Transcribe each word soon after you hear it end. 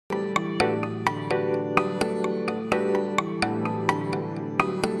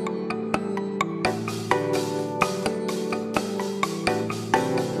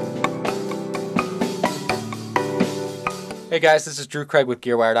Hey guys, this is Drew Krag with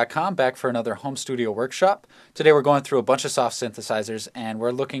GearWire.com, back for another home studio workshop. Today we're going through a bunch of soft synthesizers and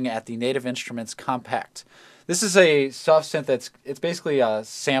we're looking at the Native Instruments KOMPAKT. This is a soft synth it's basically a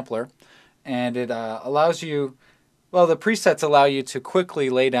sampler, and it allows you, well, the presets allow you to quickly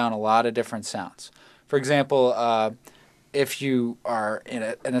lay down a lot of different sounds. For example, if you are in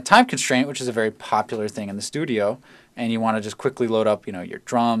a time constraint, which is a very popular thing in the studio, and you want to just quickly load up, your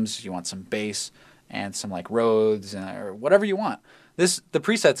drums, you want some bass, and some like Rhodes or whatever you want. The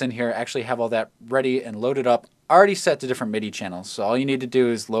presets in here actually have all that ready and loaded up, already set to different MIDI channels. So all you need to do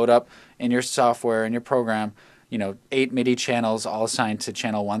is load up in your software, in your program, 8 MIDI channels all assigned to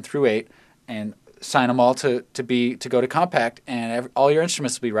channel 1 through 8, and sign them all to go to KOMPAKT, and all your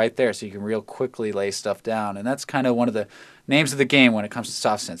instruments will be right there, so you can real quickly lay stuff down. And that's kind of one of the names of the game when it comes to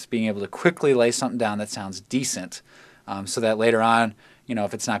soft synths, being able to quickly lay something down that sounds decent, so that later on,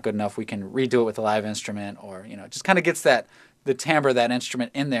 if it's not good enough, we can redo it with a live instrument, or just kind of gets the timbre of that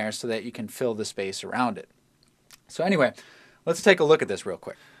instrument in there so that you can fill the space around it. So anyway, let's take a look at this real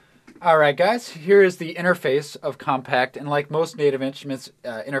quick. All right, guys, here is the interface of KOMPAKT, and like most Native Instruments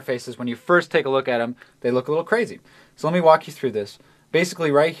interfaces, when you first take a look at them, they look a little crazy. So let me walk you through this. Basically,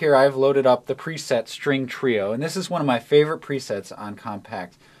 right here, I've loaded up the preset String Trio, and this is one of my favorite presets on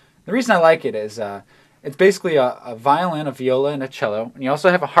KOMPAKT. The reason I like it is it's basically a violin, a viola, and a cello, and you also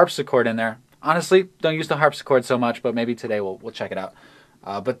have a harpsichord in there. Honestly, don't use the harpsichord so much, but maybe today we'll check it out.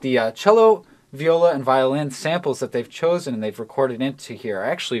 But the cello, viola, and violin samples that they've chosen and they've recorded into here are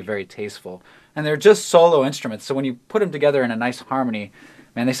actually very tasteful. And they're just solo instruments, so when you put them together in a nice harmony,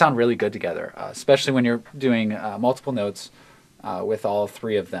 man, they sound really good together, especially when you're doing multiple notes with all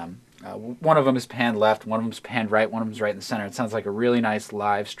three of them. One of them is panned left, one of them is panned right, one of them is right in the center. It sounds like a really nice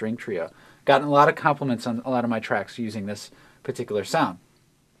live string trio. Gotten a lot of compliments on a lot of my tracks using this particular sound.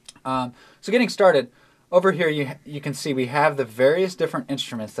 So getting started, over here you can see we have the various different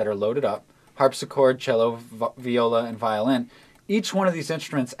instruments that are loaded up: harpsichord, cello, viola, and violin. Each one of these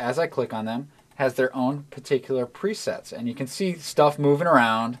instruments, as I click on them, has their own particular presets, and you can see stuff moving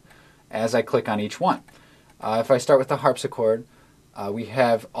around as I click on each one. If I start with the harpsichord, we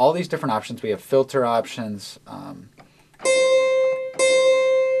have all these different options. We have filter options,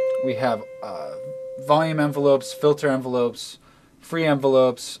 we have volume envelopes, filter envelopes, free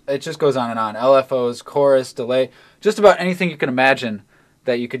envelopes. It just goes on and on. LFOs, chorus, delay, just about anything you can imagine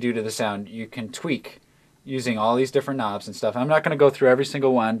that you could do to the sound, you can tweak using all these different knobs and stuff. I'm not going to go through every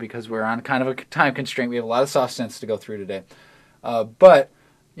single one because we're on kind of a time constraint. We have a lot of soft synths to go through today. But,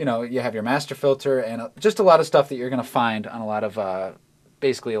 you have your master filter and just a lot of stuff that you're going to find on a lot of,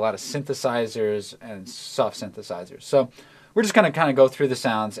 basically a lot of synthesizers and soft synthesizers. So we're just going to kind of go through the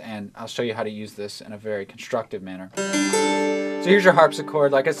sounds, and I'll show you how to use this in a very constructive manner. So here's your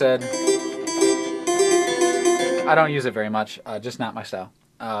harpsichord. Like I said, I don't use it very much, just not my style.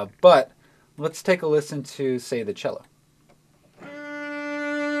 But let's take a listen to, say, the cello.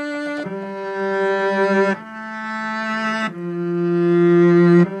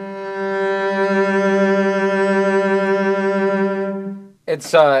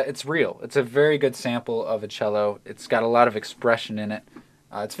 It's real. It's a very good sample of a cello. It's got a lot of expression in it.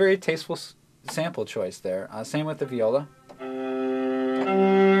 It's a very tasteful sample choice there. Same with the viola.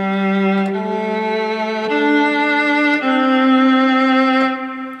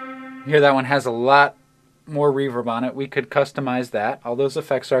 Here, that one has a lot more reverb on it. We could customize that. All those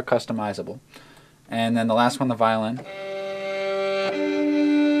effects are customizable. And then the last one, the violin.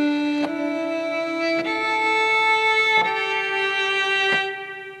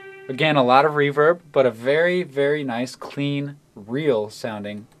 Again, a lot of reverb, but a very, very nice, clean, real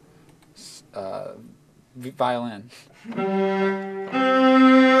sounding violin.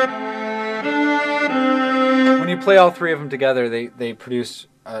 When you play all three of them together, they produce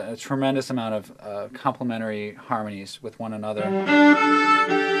a tremendous amount of complementary harmonies with one another.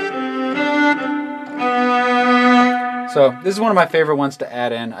 So this is one of my favorite ones to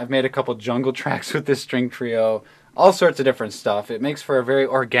add in. I've made a couple jungle tracks with this string trio, all sorts of different stuff. It makes for a very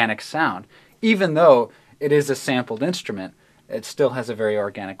organic sound. Even though it is a sampled instrument, it still has a very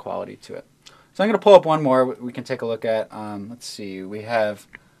organic quality to it. So I'm going to pull up one more we can take a look at. Let's see, we have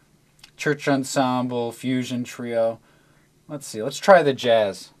church ensemble, fusion trio. Let's see, let's try the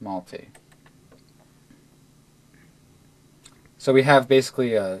jazz multi. So we have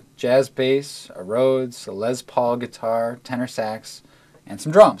basically a jazz bass, a Rhodes, a Les Paul guitar, tenor sax, and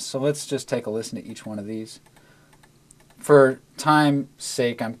some drums. So let's just take a listen to each one of these. For time's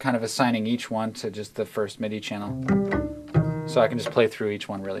sake, I'm kind of assigning each one to just the first MIDI channel, so I can just play through each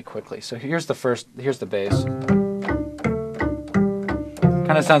one really quickly. So here's the bass.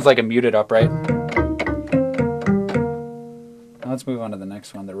 Kind of sounds like a muted upright. let's move on to the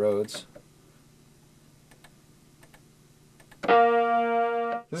next one, the Rhodes.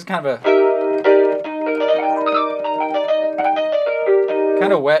 This is kind of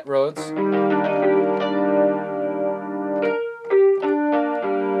wet Rhodes.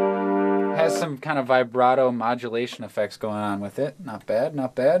 Has some kind of vibrato modulation effects going on with it. Not bad,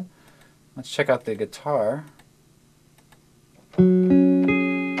 not bad. Let's check out the guitar.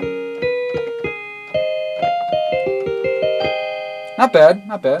 Not bad,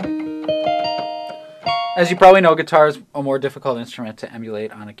 not bad. As you probably know, guitar is a more difficult instrument to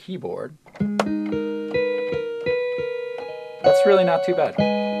emulate on a keyboard. That's really not too bad.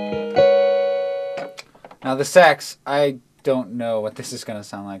 Now the sax, I don't know what this is going to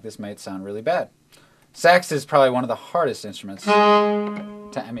sound like. This might sound really bad. Sax is probably one of the hardest instruments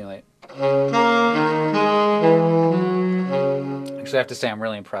to emulate. Actually, I have to say I'm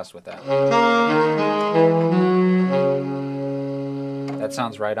really impressed with that. That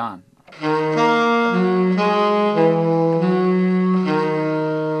sounds right on.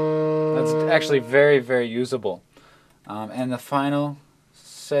 That's actually very, very usable. And the final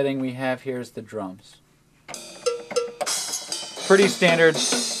setting we have here is the drums. Pretty standard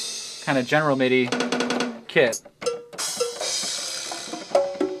kind of general MIDI kit.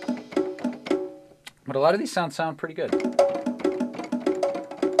 But a lot of these sound pretty good. The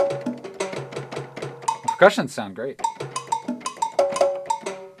percussions sound great.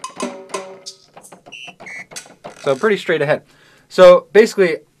 So pretty straight ahead. So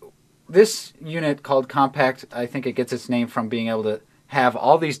basically, this unit called Kompakt, I think it gets its name from being able to have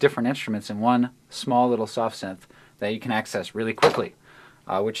all these different instruments in one small little soft synth that you can access really quickly.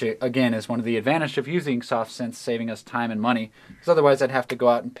 Which again is one of the advantages of using soft synths, saving us time and money. Because otherwise I'd have to go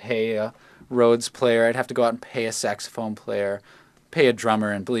out and pay a Rhodes player, I'd have to go out and pay a saxophone player, pay a drummer,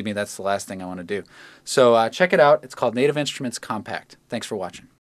 and believe me, that's the last thing I want to do. So check it out. It's called Native Instruments KOMPAKT. Thanks for watching.